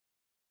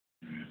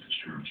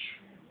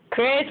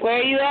Chris, where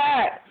are you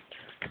at?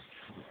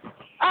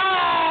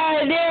 Ah,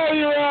 there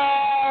you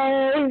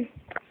are.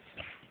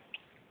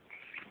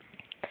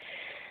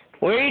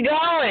 Where are you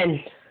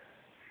going?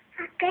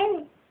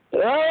 Okay.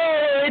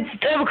 Oh,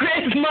 it's the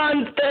Chris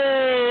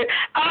monster.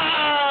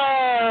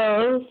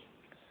 Oh.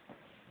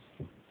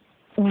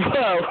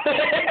 Whoa.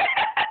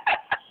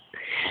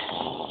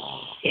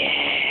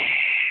 Yeah.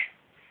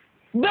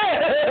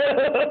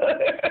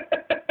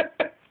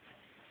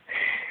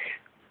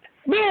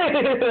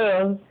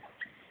 Boo.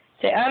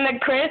 Say, I'm the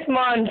Chris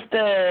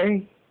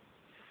monster.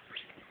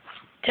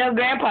 Tell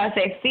Grandpa,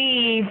 say,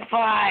 fee,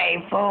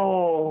 fi,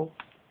 fo.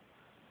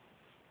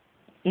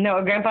 You know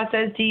what Grandpa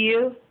says to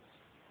you?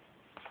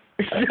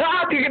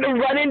 Stop, you're going to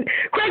run in.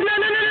 Chris,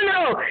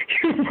 no.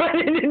 You're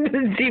running into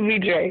the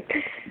TV tray.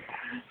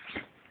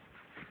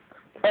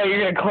 Oh,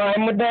 you're going to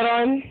climb with that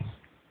on?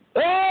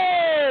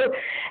 Oh!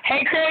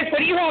 Hey, Chris, what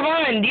do you have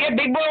on? Do you have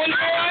big boy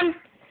underwear on?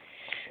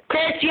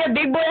 Chris, do you have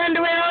big boy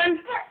underwear on?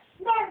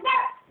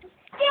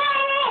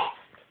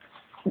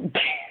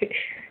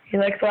 He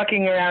likes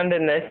walking around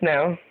in this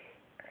now.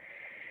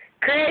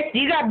 Chris, do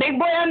you got big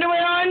boy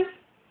underwear on?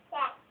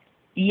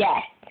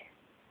 Yes.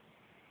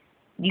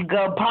 You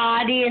go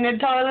potty in the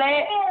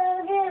toilet?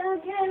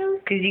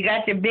 Because you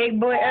got your big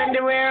boy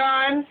underwear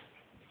on?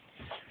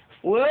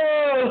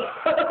 Whoa!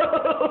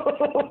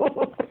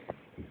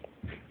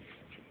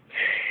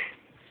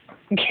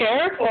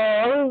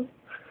 Careful.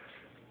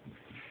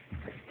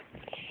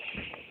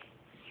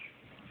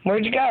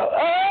 Where'd you go?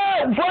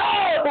 Oh,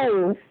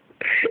 whoa!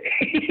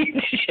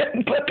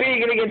 Puppy,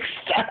 you're gonna get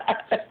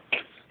stuck.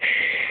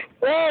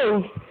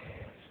 Whoa.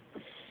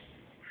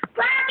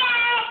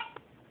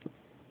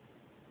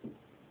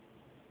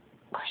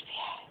 Where's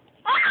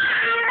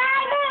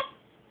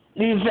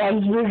the You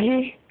sound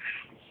spooky?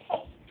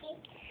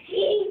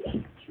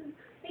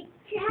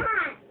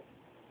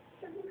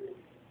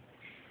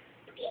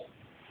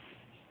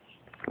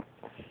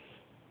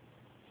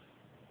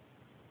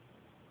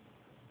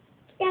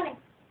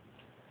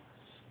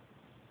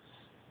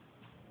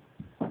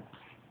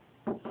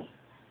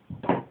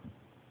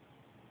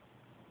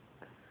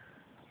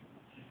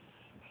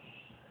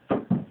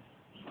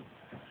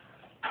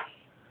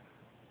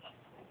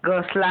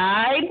 Go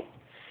slide.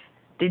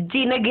 Did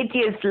Gina get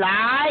you a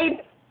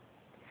slide?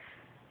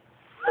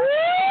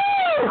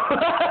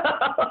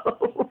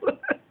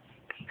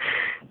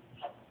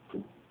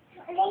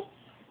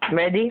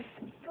 Ready?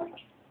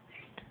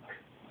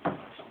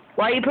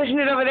 Why are you pushing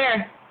it over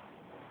there?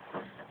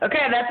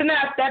 Okay, that's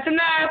enough. That's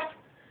enough.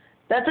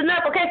 That's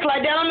enough. Okay,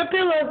 slide down on the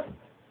pillow.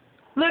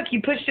 Look,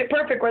 you pushed it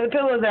perfect where the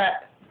pillow's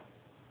at.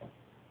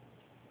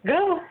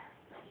 Go.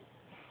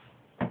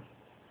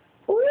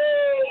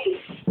 Whee!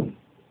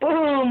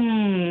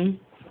 Boom.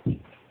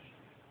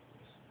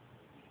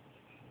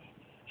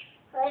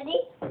 Ready?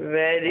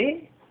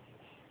 Ready?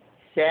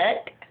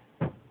 Set.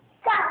 Go.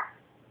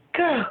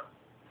 Go.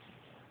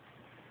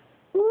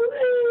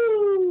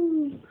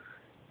 Woo!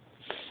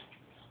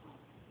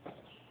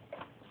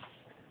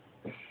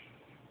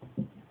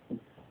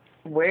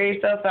 Wear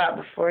yourself out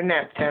before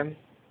nap time.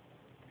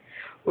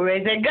 We're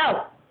ready to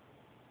go.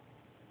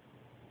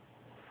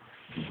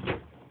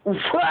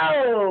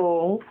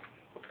 Whoa!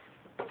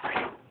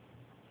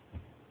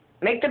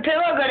 Make the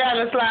pillow go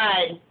down the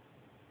slide.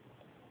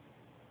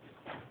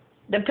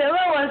 The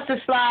pillow wants to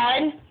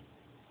slide.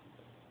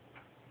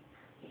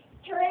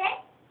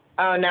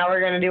 Oh, now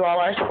we're going to do all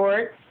our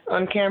sports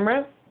on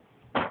camera.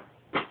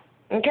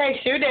 Okay,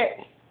 shoot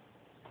it.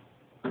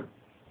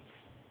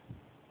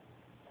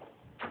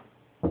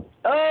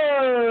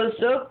 Oh,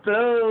 so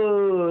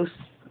close.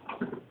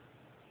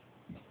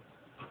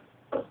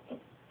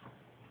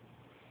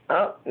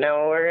 Oh,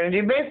 now we're going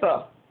to do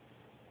baseball.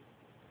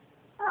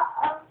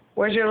 Uh-oh.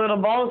 Where's your little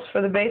balls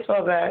for the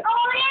baseball bat?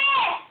 Oh,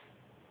 yeah.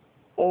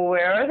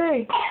 Where are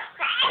they?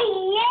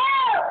 You.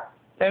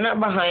 They're not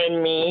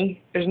behind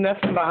me. There's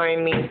nothing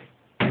behind me.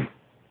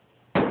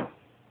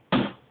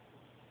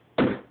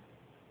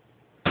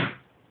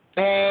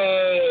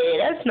 Hey,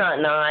 that's not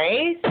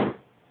nice.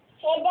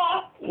 See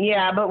that?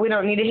 Yeah, but we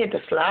don't need to hit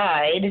the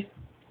slide.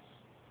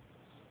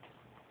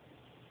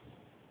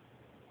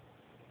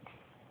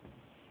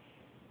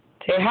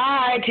 Say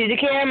hi to the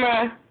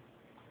camera.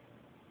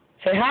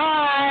 Say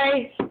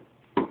hi.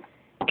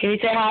 Can you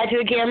say hi to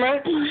the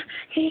camera?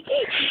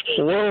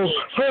 Whoa,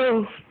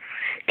 whoa.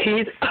 Can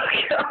you, oh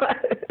God.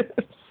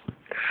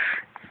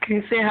 Can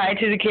you say hi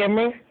to the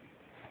camera?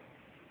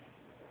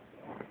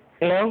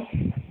 No?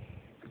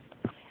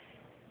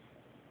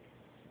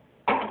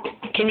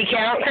 Can you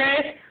count,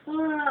 Chris?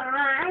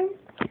 1,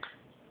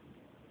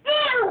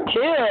 2,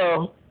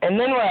 2. And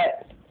then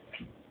what?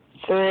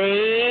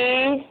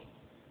 3,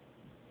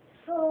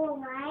 4,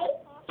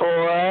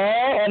 4,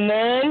 and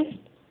then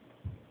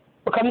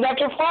what comes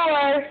after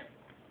 4?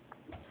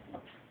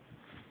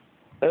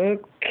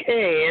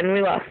 Okay, and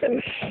we lost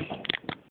him.